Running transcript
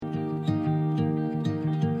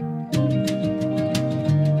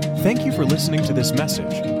Thank you for listening to this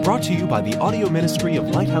message, brought to you by the audio ministry of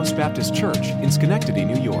Lighthouse Baptist Church in Schenectady,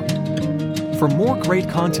 New York. For more great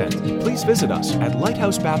content, please visit us at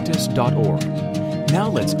lighthousebaptist.org. Now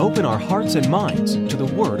let's open our hearts and minds to the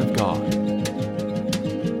Word of God.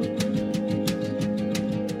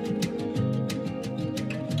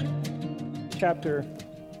 Chapter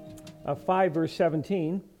 5, verse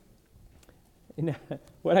 17. And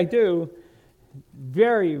what I do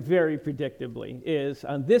very, very predictably is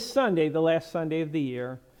on this Sunday, the last Sunday of the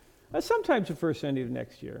year, sometimes the first Sunday of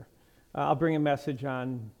next year, I'll bring a message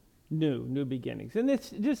on new beginnings. And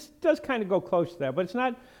this does kind of go close to that, but it's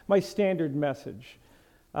not my standard message.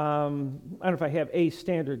 I don't know if I have a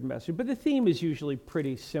standard message, but the theme is usually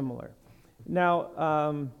pretty similar.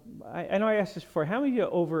 Now, I know I asked this before. How many of you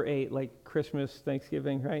overate like Christmas,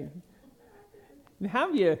 Thanksgiving, right? How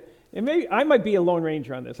many of you, and maybe I might be a Lone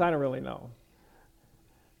Ranger on this, I don't really know.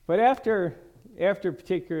 But after a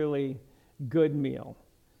particularly good meal,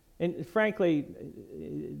 and frankly,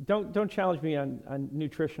 don't challenge me on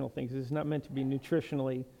nutritional things. This is not meant to be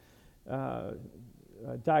nutritionally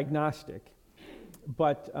diagnostic.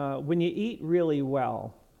 But when you eat really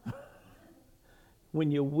well,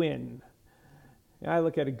 when you win, I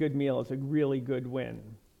look at a good meal as a really good win.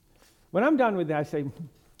 When I'm done with that, I say,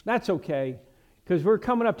 that's okay, because we're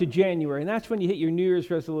coming up to January, and that's when you hit your New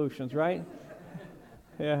Year's resolutions, right?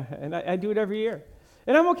 Yeah, and I do it every year.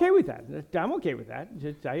 And I'm okay with that. I'm okay with that.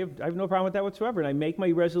 I have no problem with that whatsoever. And I make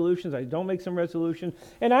my resolutions. I don't make some resolutions.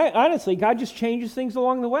 And honestly, God just changes things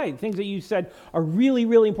along the way. Things that you said are really,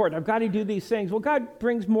 really important. I've got to do these things. Well, God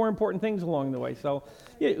brings more important things along the way. So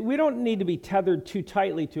we don't need to be tethered too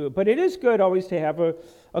tightly to it. But it is good always to have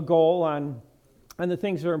a goal on the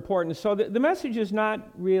things that are important. So the message is not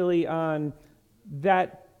really on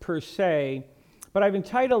that per se. But I've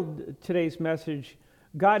entitled today's message,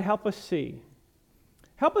 God, help us see.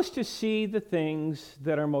 Help us to see the things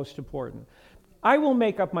that are most important. I will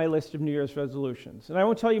make up my list of New Year's resolutions, and I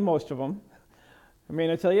won't tell you most of them. I may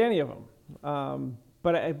not tell you any of them.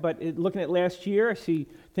 But looking at last year, I see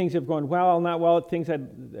things have gone well, not well, things I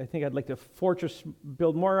think I'd like to fortress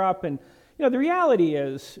build more up. And the reality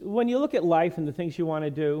is, when you look at life and the things you want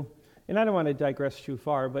to do, and I don't want to digress too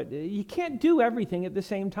far, but you can't do everything at the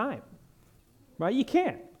same time, right? You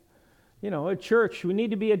can't. A church, we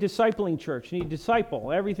need to be a discipling church. You need to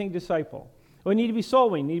disciple, everything disciple. We need to be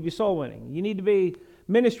soul winning, You need to be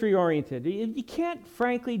ministry oriented. You can't,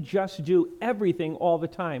 frankly, just do everything all the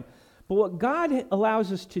time. But what God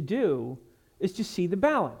allows us to do is to see the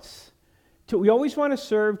balance. We always want to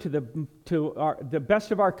serve to the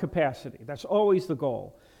best of our capacity. That's always the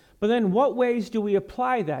goal. But then what ways do we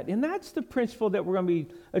apply that? And that's the principle that we're going to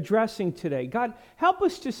be addressing today. God, help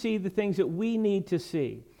us to see the things that we need to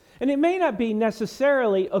see. And it may not be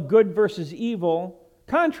necessarily a good versus evil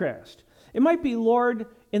contrast. It might be, Lord,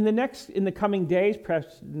 in the coming days,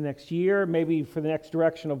 perhaps the next year, maybe for the next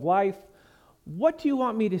direction of life, what do you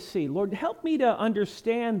want me to see? Lord, help me to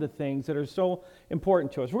understand the things that are so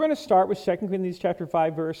important to us. We're going to start with 2 Corinthians chapter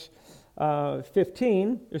 5, verse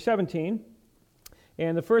 15 or 17.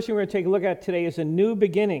 And the first thing we're going to take a look at today is a new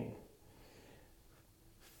beginning.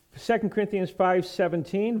 2 Corinthians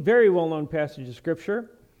 5:17, very well-known passage of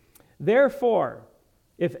Scripture. Therefore,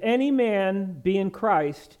 if any man be in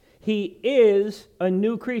Christ, he is a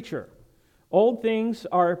new creature. Old things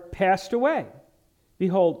are passed away.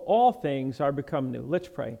 Behold, all things are become new. Let's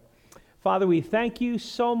pray. Father, we thank you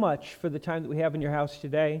so much for the time that we have in your house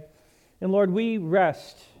today. And Lord, we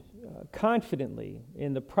rest confidently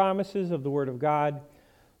in the promises of the Word of God.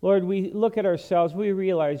 Lord, we look at ourselves, we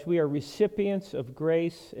realize we are recipients of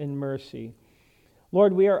grace and mercy.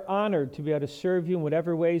 Lord, we are honored to be able to serve you in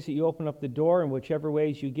whatever ways that you open up the door, in whichever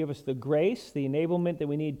ways you give us the grace, the enablement that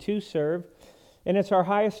we need to serve. And it's our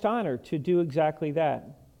highest honor to do exactly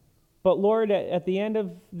that. But Lord, at the end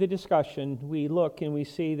of the discussion, we look and we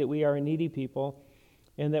see that we are a needy people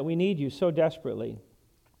and that we need you so desperately.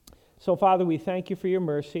 So Father, we thank you for your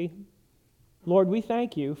mercy. Lord, we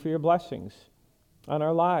thank you for your blessings on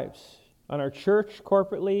our lives, on our church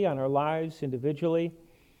corporately, on our lives individually.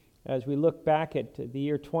 As we look back at the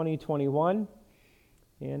year 2021,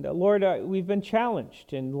 and Lord, we've been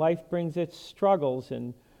challenged, and life brings its struggles,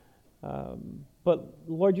 but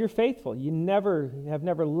Lord, you're faithful. You have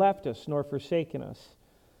never left us nor forsaken us.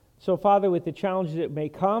 So, Father, with the challenges that may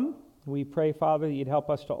come, we pray, Father, that you'd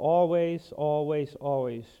help us to always, always,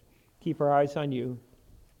 always keep our eyes on you.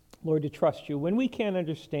 Lord, to trust you when we can't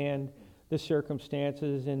understand the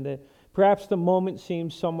circumstances and perhaps the moment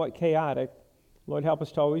seems somewhat chaotic. Lord, help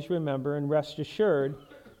us to always remember and rest assured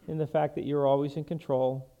in the fact that you're always in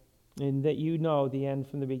control and that you know the end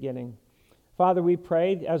from the beginning. Father, we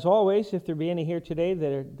pray, as always, if there be any here today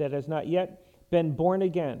that has not yet been born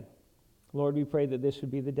again, Lord, we pray that this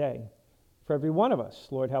would be the day for every one of us.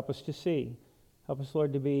 Lord, help us to see. Help us,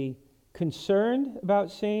 Lord, to be concerned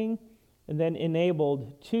about seeing and then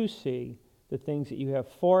enabled to see the things that you have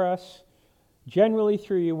for us, generally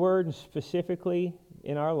through your word and specifically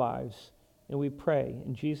in our lives. And we pray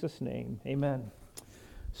in Jesus' name, amen.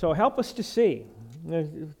 So help us to see.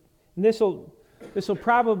 And this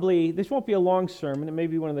won't be a long sermon. It may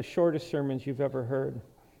be one of the shortest sermons you've ever heard.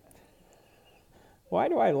 Why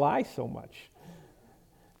do I lie so much?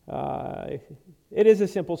 It is a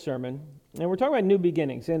simple sermon, and we're talking about new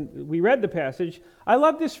beginnings. And we read the passage. I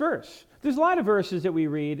love this verse. There's a lot of verses that we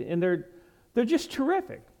read, and they're just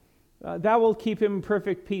terrific. Thou wilt keep him in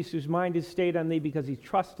perfect peace, whose mind is stayed on thee, because he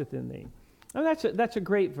trusteth in thee. And that's a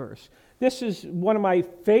great verse. This is one of my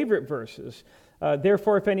favorite verses.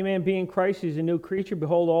 Therefore, if any man be in Christ, he is a new creature.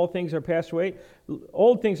 Behold, all things are passed away.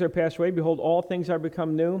 Old things are passed away. Behold, all things are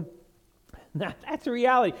become new. Now, that's a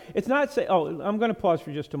reality. It's not say. Oh, I'm going to pause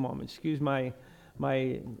for just a moment. Excuse my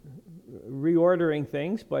reordering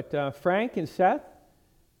things. But Frank and Seth,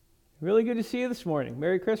 really good to see you this morning.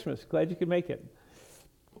 Merry Christmas. Glad you could make it.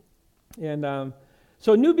 And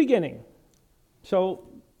so, new beginning. So,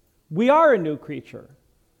 we are a new creature.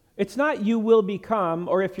 It's not you will become,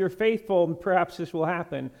 or if you're faithful, perhaps this will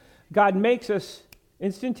happen. God makes us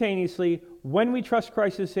instantaneously, when we trust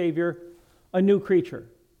Christ as Savior, a new creature.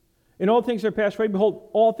 And old things are passed away. Behold,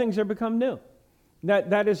 all things are become new.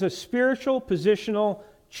 That is a spiritual, positional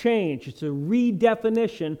change. It's a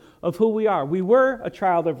redefinition of who we are. We were a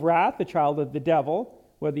child of wrath, a child of the devil.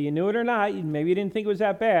 Whether you knew it or not, maybe you didn't think it was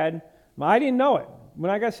that bad. I didn't know it. When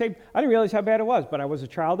I got saved, I didn't realize how bad it was, but I was a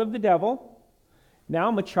child of the devil. Now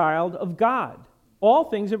I'm a child of God. All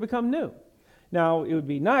things have become new. Now, it would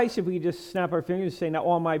be nice if we could just snap our fingers and say, now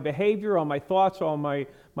all my behavior, all my thoughts, all my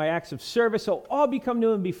acts of service will all become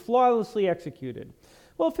new and be flawlessly executed.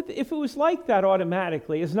 Well, if it was like that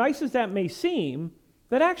automatically, as nice as that may seem,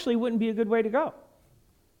 that actually wouldn't be a good way to go.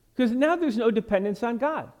 Because now there's no dependence on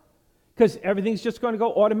God. Because everything's just going to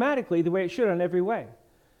go automatically the way it should on every way.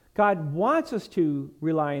 God wants us to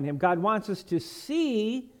rely on Him. God wants us to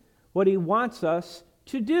see what He wants us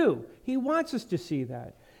to do. He wants us to see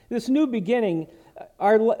that. This new beginning,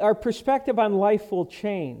 our perspective on life will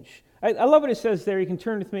change. I love what it says there. You can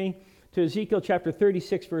turn with me to Ezekiel chapter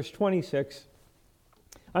 36, verse 26.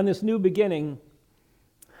 On this new beginning,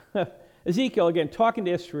 Ezekiel, again, talking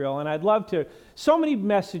to Israel, and I'd love to, so many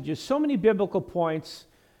messages, so many biblical points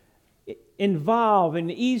involve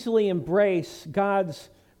and easily embrace God's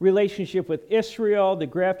relationship with Israel, the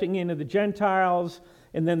grafting in of the Gentiles,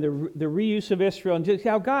 and then the reuse of Israel, and just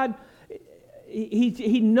how God,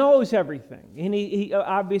 He knows everything, and he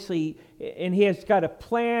obviously, and He has got a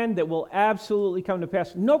plan that will absolutely come to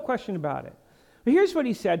pass, no question about it. But here's what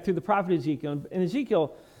He said through the prophet Ezekiel. And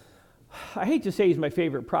Ezekiel, I hate to say he's my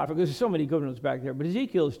favorite prophet because there's so many good ones back there, but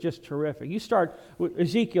Ezekiel is just terrific. You start with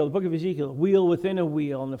Ezekiel, the book of Ezekiel, wheel within a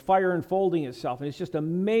wheel, and the fire unfolding itself, and it's just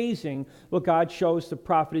amazing what God shows the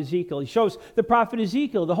prophet Ezekiel. He shows the prophet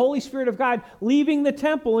Ezekiel, the Holy Spirit of God, leaving the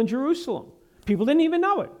temple in Jerusalem. People didn't even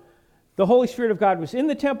know it. The Holy Spirit of God was in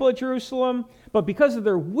the temple at Jerusalem, but because of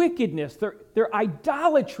their wickedness, their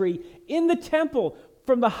idolatry in the temple,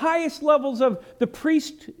 from the highest levels of the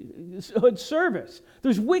priesthood service,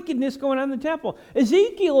 there's wickedness going on in the temple.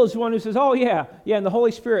 Ezekiel is the one who says, oh yeah, and the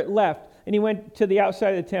Holy Spirit left, and he went to the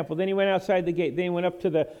outside of the temple, then he went outside the gate, then he went up to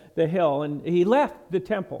the hill, and he left the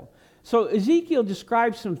temple. So Ezekiel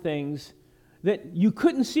describes some things that you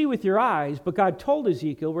couldn't see with your eyes, but God told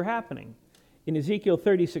Ezekiel were happening. In Ezekiel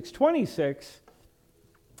 36:26,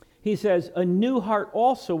 he says, a new heart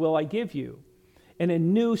also will I give you, and a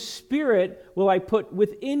new spirit will I put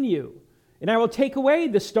within you. And I will take away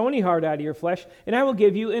the stony heart out of your flesh, and I will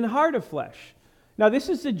give you an heart of flesh. Now, this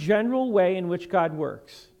is the general way in which God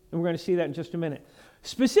works. And we're going to see that in just a minute.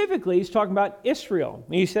 Specifically, he's talking about Israel.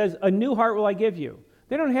 And he says, a new heart will I give you.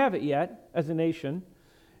 They don't have it yet as a nation.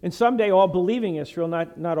 And someday all believing Israel,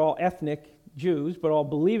 not all ethnic Jews, but all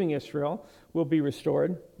believing Israel will be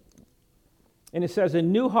restored. And it says, a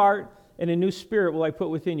new heart and a new spirit will I put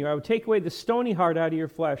within you. I will take away the stony heart out of your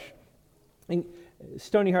flesh, and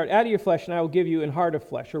I will give you an heart of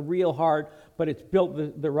flesh, a real heart, but it's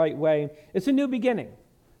built the right way. It's a new beginning.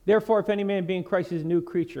 Therefore, if any man be in Christ, he is a new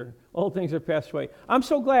creature. Old things are passed away. I'm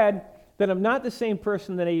so glad that I'm not the same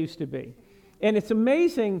person that I used to be. And it's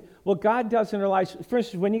amazing what God does in our lives. For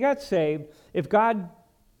instance, when you got saved, if God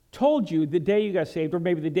told you the day you got saved, or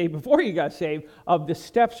maybe the day before you got saved, of the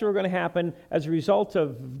steps that were going to happen as a result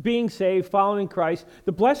of being saved, following Christ,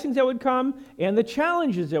 the blessings that would come, and the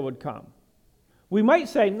challenges that would come. We might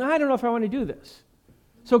say, no, I don't know if I want to do this.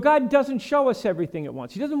 So God doesn't show us everything at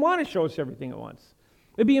once. He doesn't want to show us everything at once.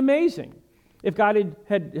 It'd be amazing if God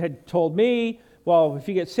had told me, well, if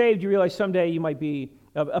you get saved, you realize someday you might be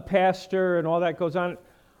a pastor and all that goes on.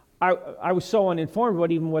 I was so uninformed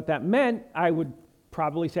what that meant, I would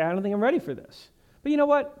probably say, I don't think I'm ready for this. But you know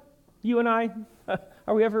what? You and I,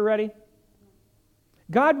 are we ever ready?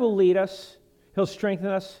 God will lead us, He'll strengthen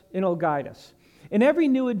us, and He'll guide us. And every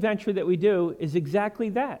new adventure that we do is exactly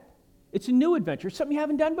that. It's a new adventure, something you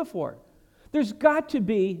haven't done before. There's got to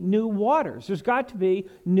be new waters. There's got to be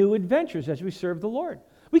new adventures as we serve the Lord.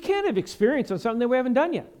 We can't have experience on something that we haven't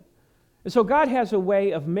done yet. And so God has a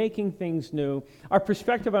way of making things new. Our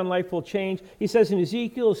perspective on life will change. He says in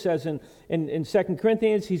Ezekiel, says in 2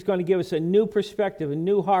 Corinthians, He's going to give us a new perspective, a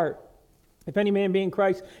new heart. If any man be in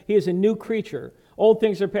Christ, he is a new creature. Old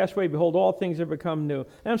things are passed away. Behold, all things have become new.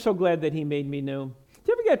 And I'm so glad that He made me new. Do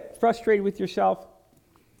you ever get frustrated with yourself?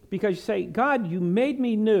 Because you say, God, you made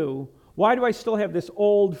me new. Why do I still have this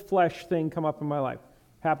old flesh thing come up in my life?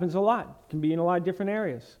 Happens a lot. Can be in a lot of different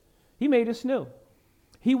areas. He made us new.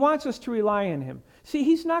 He wants us to rely on Him. See,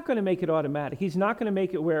 He's not going to make it automatic. He's not going to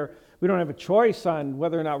make it where we don't have a choice on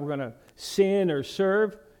whether or not we're going to sin or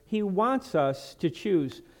serve. He wants us to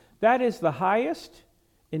choose. That is the highest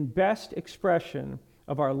and best expression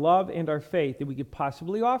of our love and our faith that we could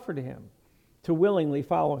possibly offer to Him, to willingly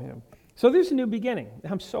follow Him. So there's a new beginning.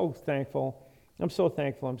 I'm so thankful. I'm so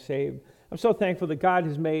thankful I'm saved. I'm so thankful that God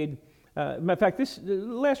has made, matter of fact, this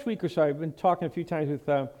last week or so, I've been talking a few times with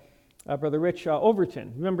Brother Rich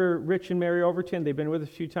Overton. Remember Rich and Mary Overton? They've been with us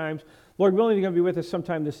a few times. Lord willing, they're going to be with us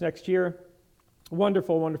sometime this next year.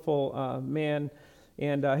 Wonderful, wonderful man.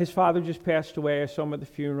 And his father just passed away. I saw him at the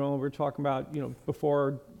funeral. We were talking about,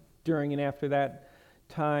 before, during, and after that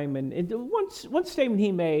time. And one statement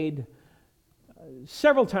he made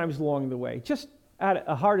several times along the way, just out of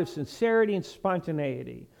a heart of sincerity and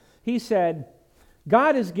spontaneity. He said,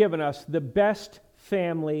 God has given us the best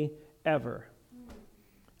family ever.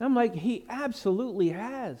 And I'm like, He absolutely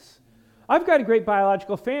has. I've got a great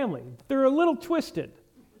biological family. They're a little twisted,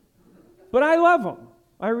 but I love them.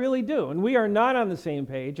 I really do. And we are not on the same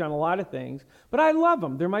page on a lot of things, but I love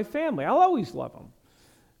them. They're my family. I'll always love them.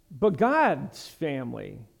 But God's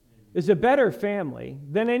family is a better family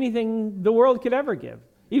than anything the world could ever give,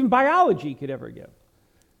 even biology could ever give.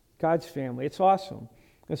 God's family. It's awesome.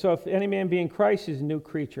 And so if any man be in Christ, he's a new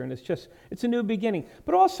creature, and it's a new beginning.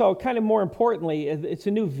 But also, kind of more importantly, it's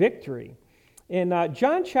a new victory. In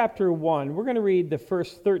John chapter 1, we're going to read the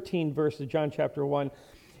first 13 verses of John chapter 1.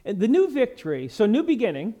 And the new victory, so new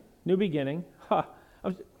beginning.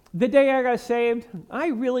 The day I got saved, I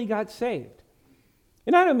really got saved.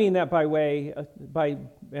 And I don't mean that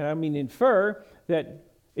and I mean infer that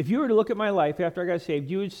if you were to look at my life after I got saved,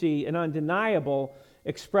 you would see an undeniable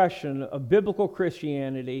expression of biblical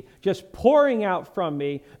Christianity just pouring out from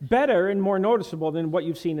me, better and more noticeable than what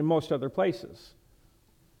you've seen in most other places.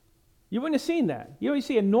 You wouldn't have seen that. You always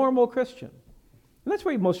see a normal Christian. And that's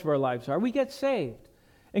where most of our lives are. We get saved.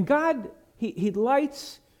 And God,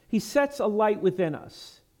 He sets a light within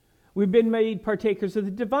us. We've been made partakers of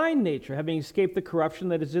the divine nature, having escaped the corruption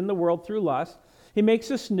that is in the world through lust. He makes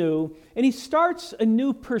us new, and He starts a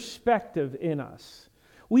new perspective in us.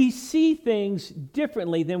 We see things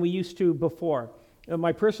differently than we used to before.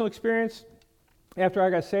 My personal experience, after I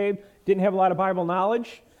got saved, didn't have a lot of Bible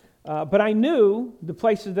knowledge, but I knew the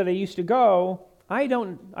places that I used to go, I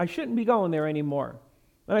shouldn't be going there anymore.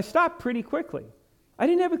 And I stopped pretty quickly. I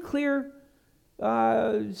didn't have a clear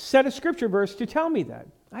set of scripture verse to tell me that.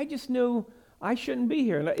 I just knew I shouldn't be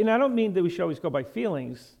here. And I don't mean that we should always go by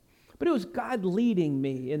feelings, but it was God leading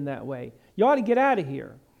me in that way. You ought to get out of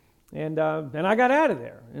here. And I got out of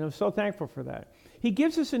there, and I'm so thankful for that. He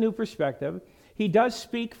gives us a new perspective. He does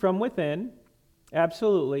speak from within,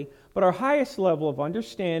 absolutely, but our highest level of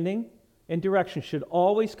understanding and direction should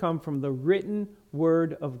always come from the written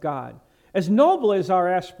Word of God. As noble as our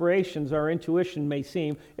aspirations, our intuition may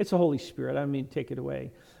seem, it's the Holy Spirit. I mean, take it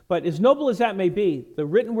away. But as noble as that may be, the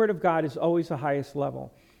written Word of God is always the highest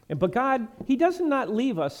level. But God, He does not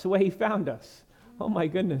leave us the way He found us. Oh my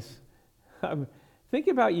goodness. Think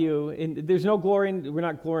about you, and there's no glory, we're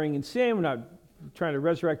not glorying in sin, we're not trying to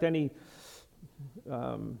resurrect any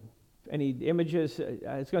images.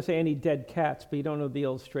 I was going to say any dead cats, but you don't know the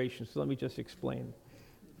illustration, so let me just explain.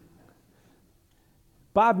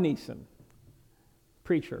 Bob Neeson,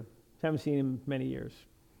 preacher, haven't seen him in many years.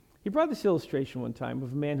 He brought this illustration one time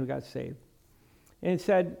of a man who got saved. And it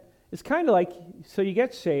said, it's kind of like, so you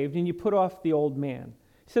get saved and you put off the old man.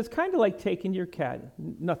 He says, it's kind of like taking your cat.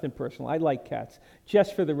 Nothing personal. I like cats.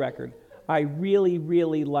 Just for the record, I really,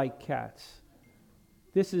 really like cats.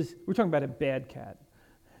 we're talking about a bad cat.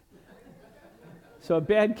 So a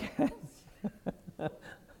bad cat,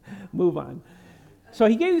 move on. So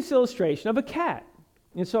he gave this illustration of a cat.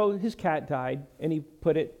 And so his cat died, and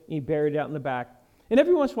he buried it out in the back. And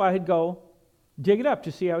every once in a while he'd go dig it up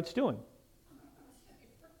to see how it's doing.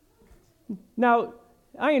 Now,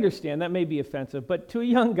 I understand that may be offensive, but to a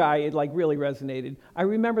young guy it really resonated. I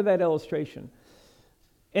remember that illustration.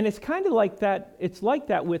 And it's kind of like that, it's like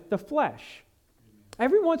that with the flesh.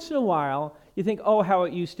 Every once in a while you think, oh, how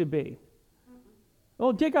it used to be.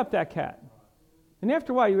 Well, dig up that cat. And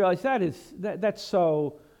after a while you realize that's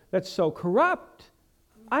so corrupt.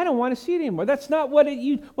 I don't want to see it anymore. That's not what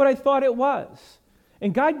I thought it was.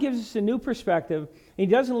 And God gives us a new perspective. He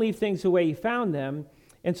doesn't leave things the way he found them.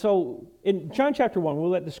 And so in John chapter 1, we'll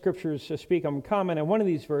let the scriptures speak. I'm going to comment on one of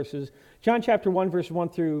these verses. John chapter 1, verse 1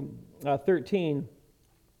 through 13.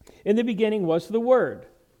 In the beginning was the Word,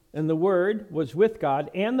 and the Word was with God,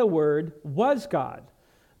 and the Word was God.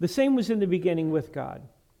 The same was in the beginning with God.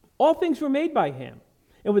 All things were made by him,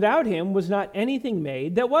 and without him was not anything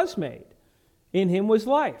made that was made. In him was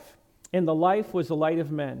life, and the life was the light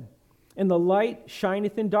of men. And the light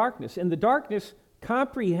shineth in darkness, and the darkness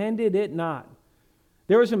comprehended it not.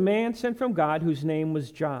 There was a man sent from God whose name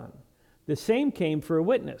was John. The same came for a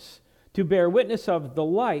witness, to bear witness of the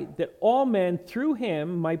light, that all men through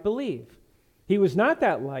him might believe. He was not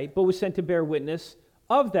that light, but was sent to bear witness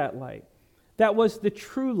of that light. That was the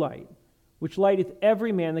true light, which lighteth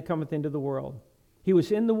every man that cometh into the world. He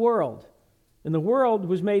was in the world, and the world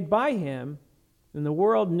was made by him, and the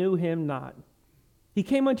world knew him not. He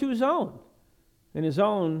came unto his own, and his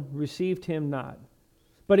own received him not.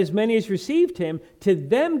 But as many as received him, to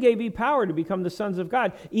them gave he power to become the sons of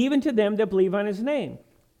God, even to them that believe on his name.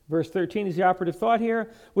 Verse 13 is the operative thought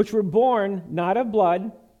here, which were born not of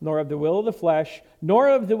blood, nor of the will of the flesh, nor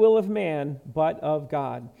of the will of man, but of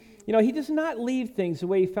God. He does not leave things the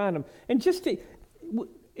way he found them. And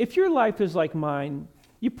if your life is like mine,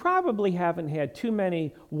 you probably haven't had too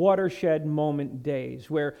many watershed moment days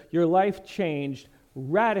where your life changed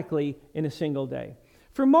radically in a single day.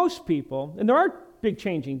 For most people, and there are big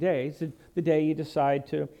changing days, the day you decide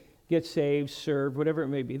to get saved, serve, whatever it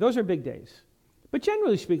may be, those are big days. But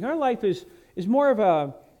generally speaking, our life is more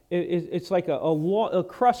of it's like a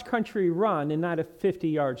cross-country run and not a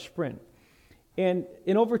 50-yard sprint. And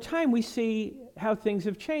over time, we see how things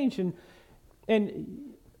have changed.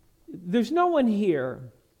 And there's no one here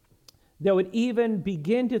that would even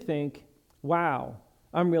begin to think, wow,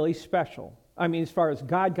 I'm really special. I mean, as far as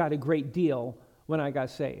God got a great deal when I got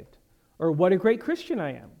saved. Or what a great Christian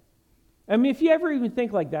I am. I mean, if you ever even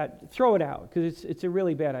think like that, throw it out, because it's a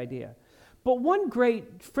really bad idea. But one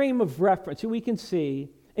great frame of reference that we can see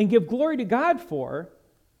and give glory to God for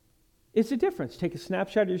is the difference. Take a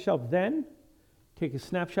snapshot of yourself then, take a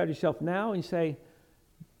snapshot of yourself now, and you say,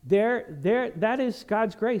 that is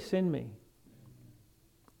God's grace in me.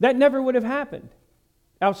 That never would have happened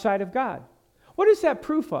outside of God. What is that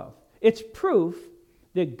proof of? It's proof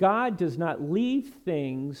that God does not leave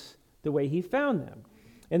things the way he found them.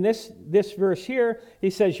 In this verse here, he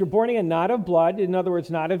says, you're born again not of blood, in other words,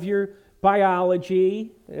 not of your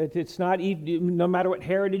biology. It's not, no matter what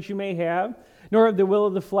heritage you may have, nor of the will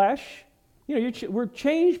of the flesh. We're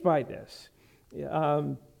changed by this.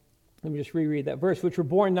 Let me just reread that verse, which were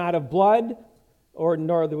born not of blood,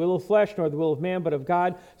 nor of the will of flesh, nor of the will of man, but of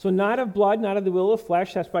God. So not of blood, not of the will of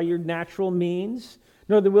flesh, that's by your natural means,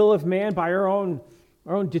 nor the will of man, by our own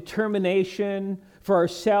determination for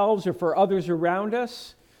ourselves or for others around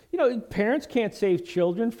us. Parents can't save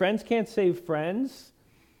children, friends can't save friends,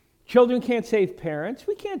 children can't save parents.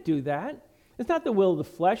 We can't do that. It's not the will of the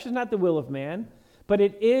flesh, it's not the will of man, but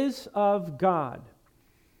it is of God.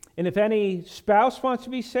 And if any spouse wants to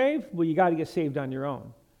be saved, well, you got to get saved on your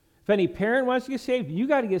own. If any parent wants to get saved, you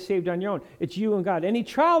got to get saved on your own. It's you and God. Any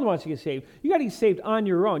child wants to get saved, you got to get saved on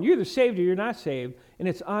your own. You're either saved or you're not saved, and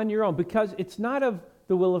it's on your own because it's not of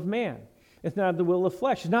the will of man. It's not of the will of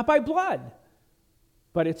flesh. It's not by blood,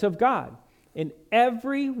 but it's of God. And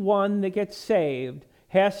everyone that gets saved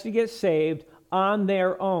has to get saved on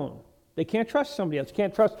their own. They can't trust somebody else.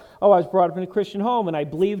 Can't trust, I was brought up in a Christian home and I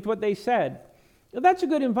believed what they said. That's a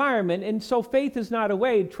good environment, and so faith is not a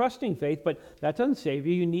way, trusting faith, but that doesn't save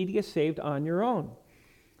you. You need to get saved on your own.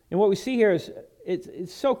 And what we see here is,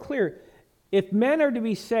 it's so clear. If men are to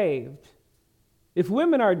be saved, if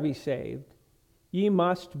women are to be saved, ye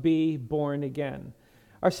must be born again.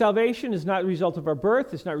 Our salvation is not the result of our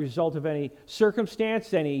birth. It's not a result of any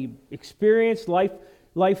circumstance, any experience,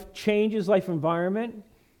 life changes, life environment.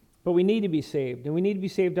 But we need to be saved, and we need to be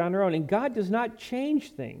saved on our own. And God does not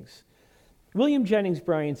change things. William Jennings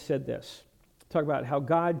Bryan said this, talk about how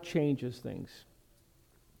God changes things.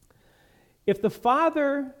 If the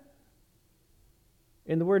Father,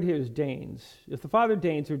 and the word here is deigns, if the Father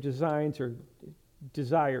deigns or designs or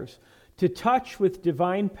desires to touch with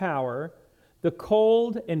divine power the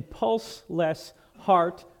cold and pulseless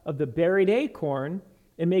heart of the buried acorn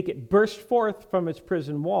and make it burst forth from its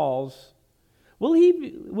prison walls, will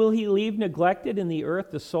he leave neglected in the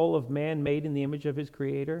earth the soul of man made in the image of his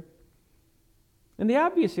Creator? And the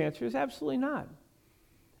obvious answer is absolutely not.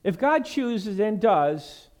 If God chooses and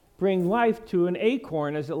does bring life to an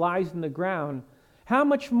acorn as it lies in the ground, how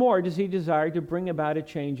much more does he desire to bring about a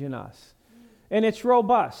change in us? And it's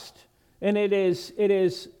robust, and it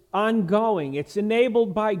is ongoing. It's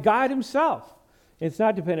enabled by God himself. It's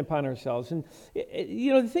not dependent upon ourselves. And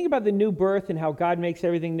the thing about the new birth and how God makes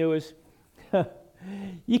everything new is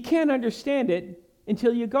you can't understand it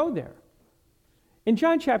until you go there. In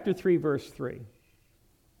John chapter 3, verse 3,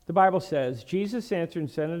 the Bible says, Jesus answered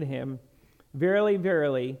and said unto him, Verily,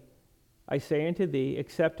 verily, I say unto thee,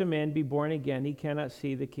 except a man be born again, he cannot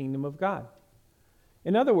see the kingdom of God.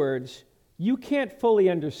 In other words, you can't fully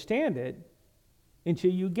understand it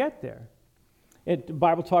until you get there. The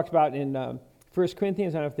Bible talks about in 1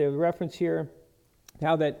 Corinthians, I don't know if there's a reference here,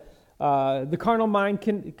 how that the carnal man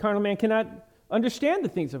cannot understand the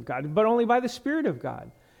things of God, but only by the Spirit of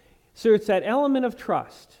God. So it's that element of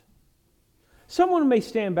trust. Someone may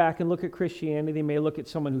stand back and look at Christianity. They may look at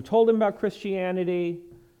someone who told them about Christianity,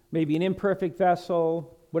 maybe an imperfect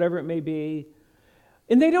vessel, whatever it may be,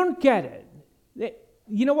 and they don't get it.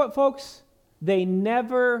 You know what, folks? They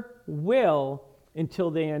never will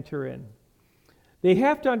until they enter in. They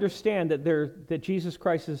have to understand that Jesus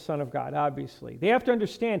Christ is the Son of God, obviously. They have to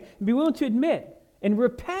understand and be willing to admit and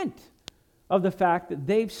repent of the fact that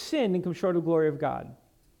they've sinned and come short of the glory of God.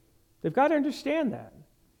 They've got to understand that.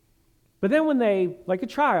 But then when they, like a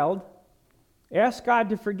child, ask God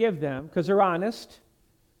to forgive them because they're honest,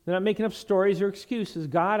 they're not making up stories or excuses.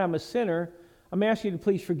 God, I'm a sinner. I'm asking you to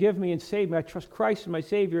please forgive me and save me. I trust Christ as my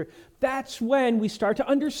Savior. That's when we start to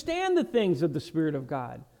understand the things of the Spirit of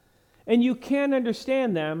God. And you can't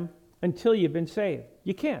understand them until you've been saved.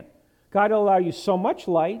 You can't. God will allow you so much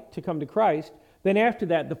light to come to Christ, then after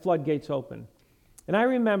that, the floodgates open. And I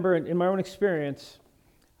remember in my own experience,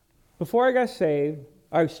 before I got saved,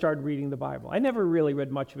 I started reading the Bible. I never really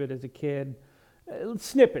read much of it as a kid.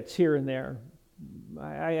 Snippets here and there.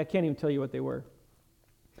 I can't even tell you what they were.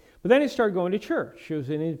 But then I started going to church. It was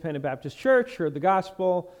an independent Baptist church, heard the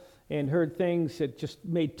gospel, and heard things that just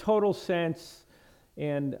made total sense.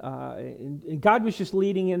 And God was just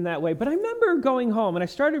leading in that way. But I remember going home, and I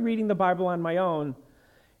started reading the Bible on my own.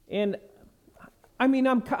 And I mean,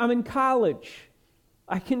 I'm in college.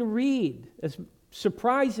 I can read, as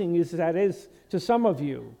surprising as that is to some of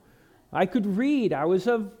you. I could read. I was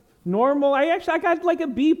a normal. I got like a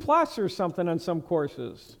B+ or something on some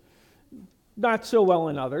courses. Not so well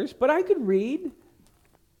in others, but I could read.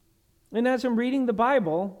 And as I'm reading the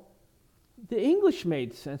Bible, the English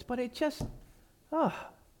made sense, but it just, I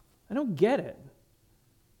don't get it.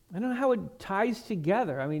 I don't know how it ties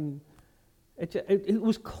together. I mean, it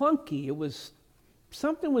was clunky.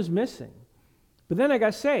 Something was missing. But then I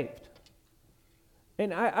got saved.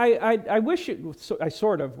 And I wish I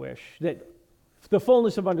sort of wish that the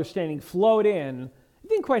fullness of understanding flowed in. It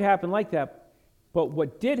didn't quite happen like that. But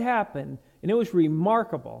what did happen, and it was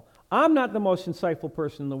remarkable. I'm not the most insightful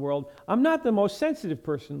person in the world. I'm not the most sensitive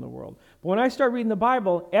person in the world. But when I started reading the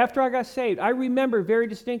Bible, after I got saved, I remember very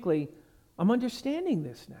distinctly, I'm understanding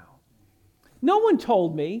this now. No one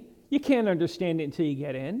told me you can't understand it until you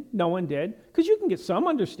get in. No one did. Because you can get some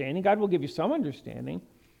understanding. God will give you some understanding.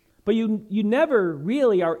 But you never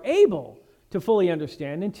really are able to fully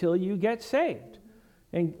understand until you get saved.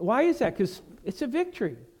 And why is that? Because it's a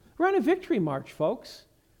victory. We're on a victory march, folks.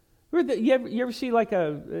 You ever see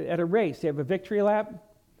at a race, they have a victory lap?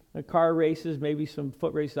 Car races, maybe some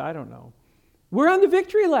foot races, I don't know. We're on the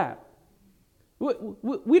victory lap.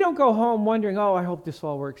 We don't go home wondering, I hope this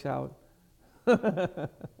all works out.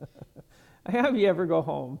 Have you ever go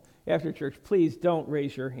home after church? Please don't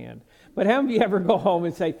raise your hand. But have you ever go home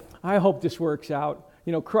and say, I hope this works out?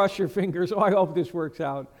 Cross your fingers, I hope this works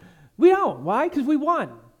out. We don't. Why? Because we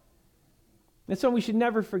won. And so we should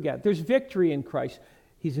never forget. There's victory in Christ.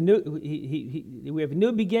 We have a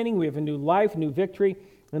new beginning, we have a new life, new victory,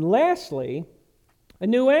 and lastly, a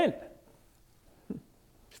new end.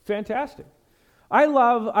 Fantastic. I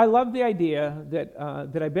love the idea that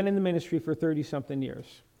I've been in the ministry for 30-something years.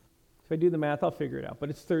 If I do the math, I'll figure it out, but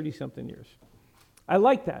it's 30-something years. I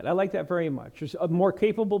like that. I like that very much. There's more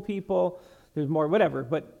capable people, there's more whatever,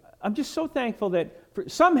 but I'm just so thankful that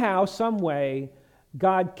somehow, some way,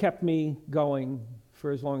 God kept me going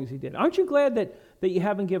for as long as he did. Aren't you glad that you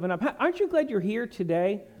haven't given up? Aren't you glad you're here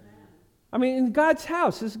today? I mean, in God's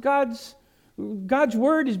house, this is God's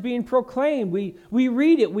word is being proclaimed. We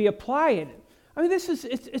read it, we apply it. I mean,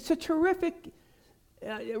 it's a terrific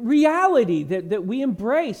reality that we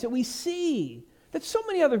embrace, that we see, that so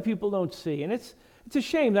many other people don't see. And it's a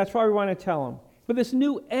shame. That's why we want to tell them. But this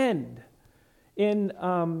new end.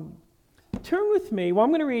 Turn with me. Well, I'm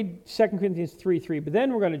going to read 2 Corinthians 3:3, but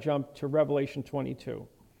then we're going to jump to Revelation 22.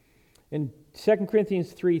 In 2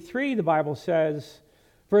 Corinthians 3:3, the Bible says,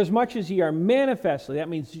 "For as much as ye are manifestly," that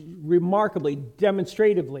means remarkably,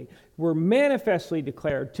 demonstratively, we're manifestly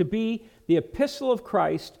declared to be the epistle of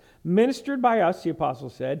Christ, ministered by us, the apostle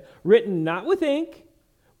said, written not with ink,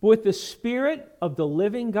 but with the Spirit of the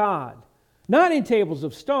living God, not in tables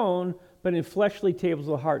of stone, but in fleshly tables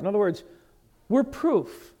of the heart. In other words, we're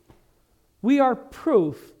proof. We are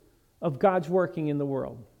proof of God's working in the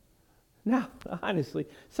world. Now, honestly,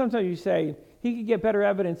 sometimes you say, he could get better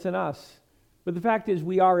evidence than us. But the fact is,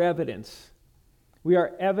 we are evidence. We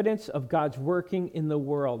are evidence of God's working in the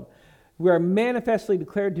world. We are manifestly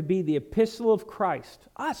declared to be the epistle of Christ.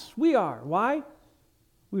 Us, we are. Why?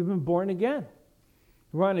 We've been born again.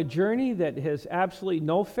 We're on a journey that has absolutely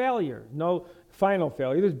no failure, no final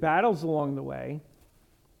failure. There's battles along the way,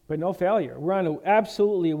 but no failure. We're on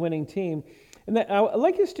absolutely a winning team. And I'd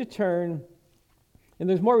like us to turn, and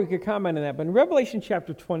there's more we could comment on that, but in Revelation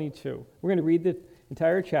chapter 22, we're going to read the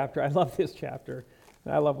entire chapter. I love this chapter.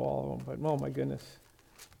 I love all of them, but oh my goodness.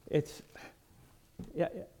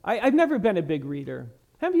 I've never been a big reader.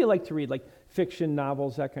 How many of you like to read, like fiction,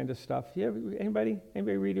 novels, that kind of stuff? Anybody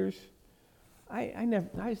readers? I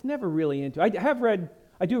was never really into it.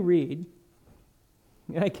 I do read,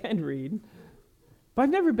 and I can read, but I've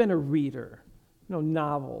never been a reader.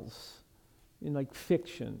 Novels, and like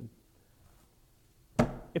fiction.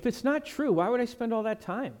 If it's not true, why would I spend all that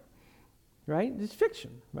time? Right? It's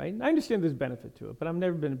fiction, right? I understand there's benefit to it, but I've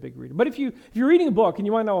never been a big reader. But if you're reading a book and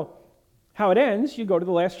you want to know how it ends, you go to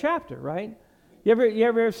the last chapter, right? You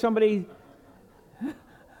ever have somebody,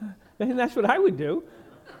 and that's what I would do.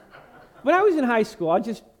 When I was in high school, I'll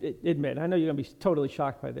just admit, I know you're going to be totally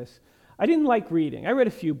shocked by this. I didn't like reading. I read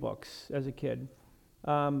a few books as a kid.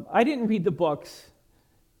 I didn't read the books.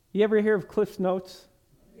 You ever hear of Cliff's Notes?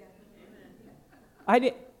 Yeah.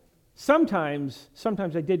 Sometimes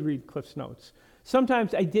I did read Cliff's Notes.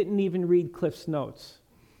 Sometimes I didn't even read Cliff's Notes.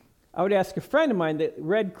 I would ask a friend of mine that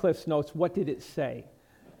read Cliff's Notes, what did it say?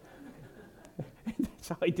 That's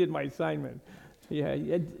how I did my assignment. Yeah,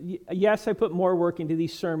 yes, I put more work into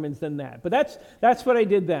these sermons than that. But that's what I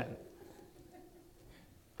did then.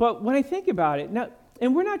 But when I think about it, now,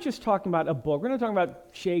 and we're not just talking about a book. We're not talking about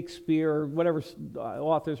Shakespeare or whatever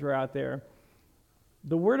authors are out there.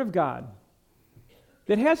 The Word of God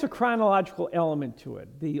that has a chronological element to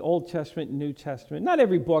it, the Old Testament and New Testament. Not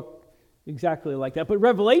every book exactly like that, but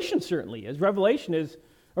Revelation certainly is. Revelation is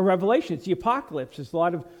a revelation. It's the apocalypse.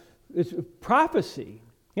 It's prophecy.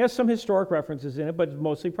 It has some historic references in it, but it's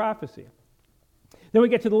mostly prophecy. Then we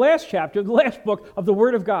get to the last chapter, the last book of the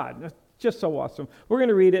Word of God. That's just so awesome. We're going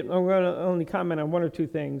to read it, and I'm going to only comment on one or two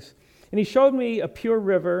things. And he showed me a pure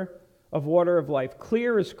river of water of life,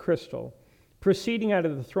 clear as crystal, proceeding out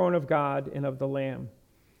of the throne of God and of the Lamb.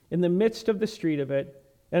 In the midst of the street of it,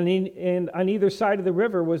 and on either side of the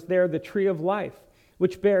river was there the tree of life,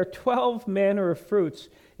 which bare 12 manner of fruits,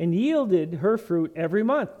 and yielded her fruit every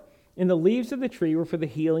month. And the leaves of the tree were for the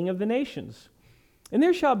healing of the nations. And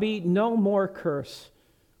there shall be no more curse,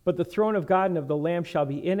 but the throne of God and of the Lamb shall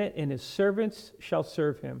be in it, and his servants shall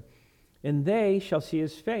serve him. And they shall see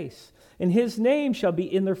his face, and his name shall be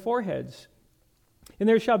in their foreheads. And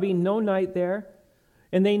there shall be no night there,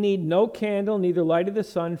 and they need no candle, neither light of the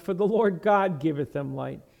sun, for the Lord God giveth them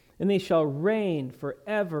light, and they shall reign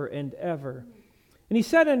forever and ever. And he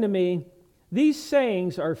said unto me, these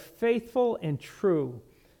sayings are faithful and true.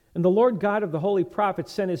 And the Lord God of the holy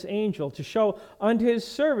prophets sent his angel to show unto his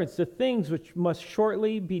servants the things which must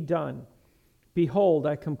shortly be done. Behold,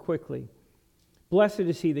 I come quickly. Blessed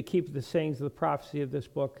is he that keepeth the sayings of the prophecy of this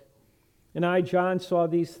book. And I, John, saw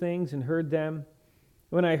these things and heard them.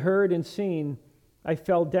 When I heard and seen, I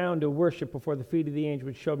fell down to worship before the feet of the angel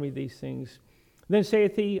which showed me these things. Then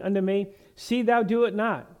saith he unto me, see thou do it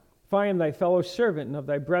not. For I am thy fellow servant, and of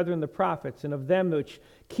thy brethren the prophets, and of them which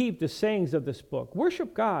keep the sayings of this book.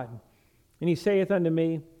 Worship God. And he saith unto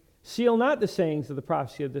me, seal not the sayings of the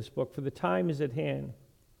prophecy of this book, for the time is at hand.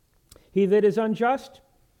 He that is unjust,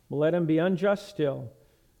 let him be unjust still.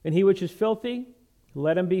 And he which is filthy,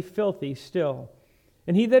 let him be filthy still.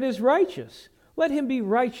 And he that is righteous, let him be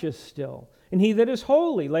righteous still. And he that is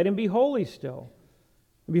holy, let him be holy still.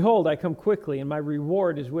 Behold, I come quickly, and my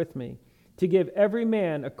reward is with me, to give every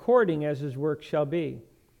man according as his work shall be.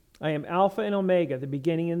 I am Alpha and Omega, the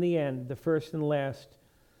beginning and the end, the first and last.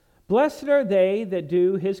 Blessed are they that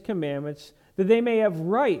do his commandments, that they may have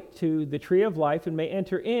right to the tree of life and may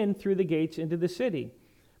enter in through the gates into the city.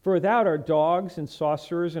 For without are dogs and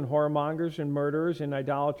sorcerers and whoremongers and murderers and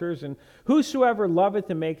idolaters and whosoever loveth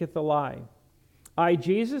and maketh a lie. I,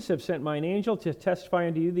 Jesus, have sent mine angel to testify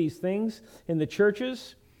unto you these things in the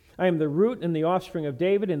churches. I am the root and the offspring of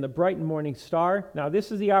David and the bright and morning star. Now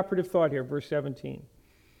this is the operative thought here, verse 17.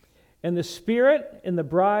 And the Spirit and the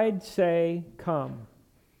bride say, Come.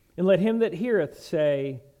 And let him that heareth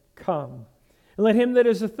say, Come. And let him that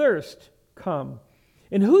is athirst come.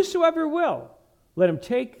 And whosoever will, let him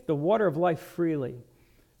take the water of life freely.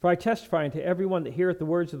 For I testify unto everyone that heareth the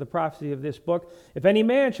words of the prophecy of this book, if any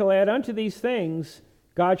man shall add unto these things,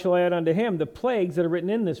 God shall add unto him the plagues that are written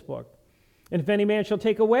in this book. And if any man shall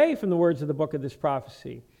take away from the words of the book of this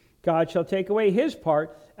prophecy, God shall take away his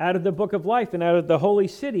part out of the book of life and out of the holy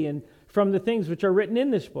city and from the things which are written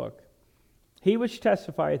in this book. He which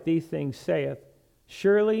testifieth these things saith,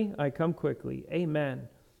 Surely I come quickly. Amen.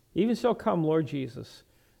 Even so come, Lord Jesus.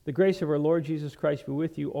 The grace of our Lord Jesus Christ be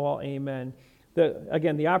with you all. Amen.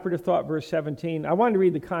 Again, the operative thought, verse 17. I wanted to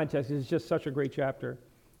read the context. It's just such a great chapter.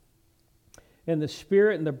 And the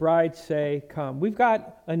Spirit and the bride say, Come. We've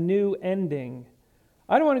got a new ending.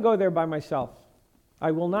 I don't want to go there by myself.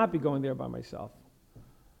 I will not be going there by myself.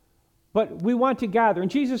 But we want to gather.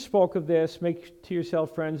 And Jesus spoke of this. Make to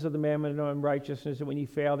yourself friends of the mammon and righteousness, that when you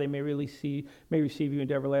fail, they may receive you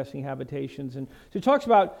into everlasting habitations. And so it talks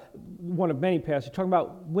about, one of many passages, talking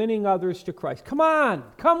about winning others to Christ. Come on,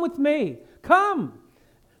 come with me. Come.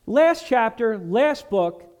 Last chapter, last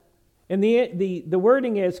book, and the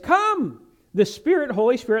wording is, Come. The Spirit,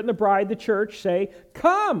 Holy Spirit, and the bride, the church, say,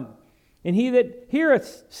 Come. And he that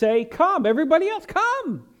heareth say, Come. Everybody else,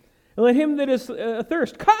 come. And let him that is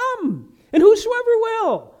athirst, come. And whosoever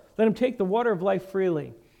will, let him take the water of life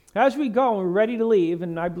freely. As we go and we're ready to leave,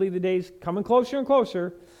 and I believe the day's coming closer and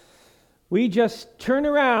closer, we just turn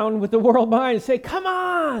around with the world behind and say, Come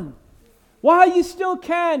on. While you still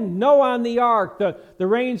can. Noah on the ark, the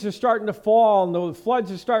rains are starting to fall, and the floods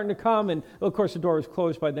are starting to come, and of course the door is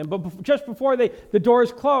closed by then, but just before the door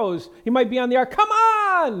is closed, he might be on the ark, Come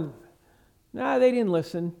on! Nah, they didn't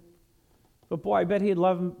listen. But boy, I bet he'd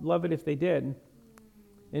love it if they did.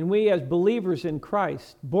 And we as believers in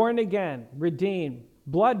Christ, born again, redeemed,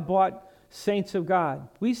 blood-bought saints of God,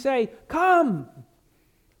 we say, Come!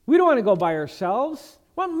 We don't want to go by ourselves.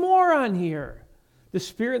 We want more on here. The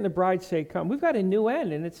Spirit and the bride say, Come. We've got a new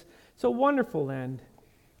end, and it's a wonderful end.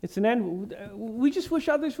 It's an end. We just wish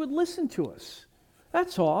others would listen to us.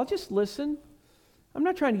 That's all. Just listen. I'm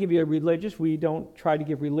not trying to give you we don't try to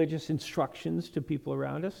give religious instructions to people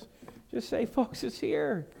around us. Just say, folks, it's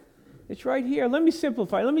here. It's right here. Let me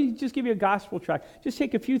simplify. Let me just give you a gospel tract. Just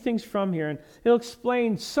take a few things from here, and it'll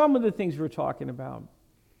explain some of the things we're talking about.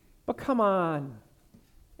 But come on.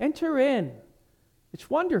 Enter in. It's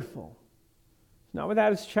wonderful. Not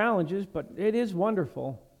without its challenges, but it is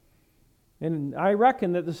wonderful. And I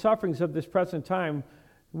reckon that the sufferings of this present time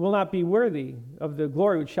will not be worthy of the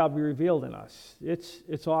glory which shall be revealed in us.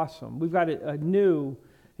 It's awesome. We've got a new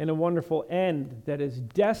and a wonderful end that is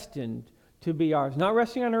destined to be ours. Not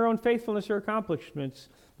resting on our own faithfulness or accomplishments,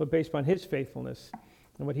 but based upon His faithfulness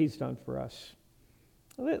and what He's done for us.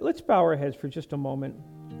 Let's bow our heads for just a moment.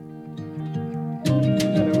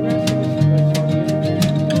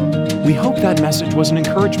 We hope that message was an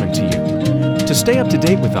encouragement to you. To stay up to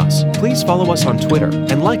date with us, please follow us on Twitter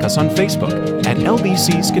and like us on Facebook at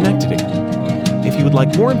LBC Schenectady. If you would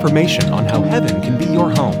like more information on how heaven can be your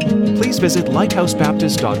home, please visit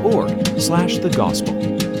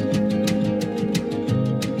lighthousebaptist.org/thegospel.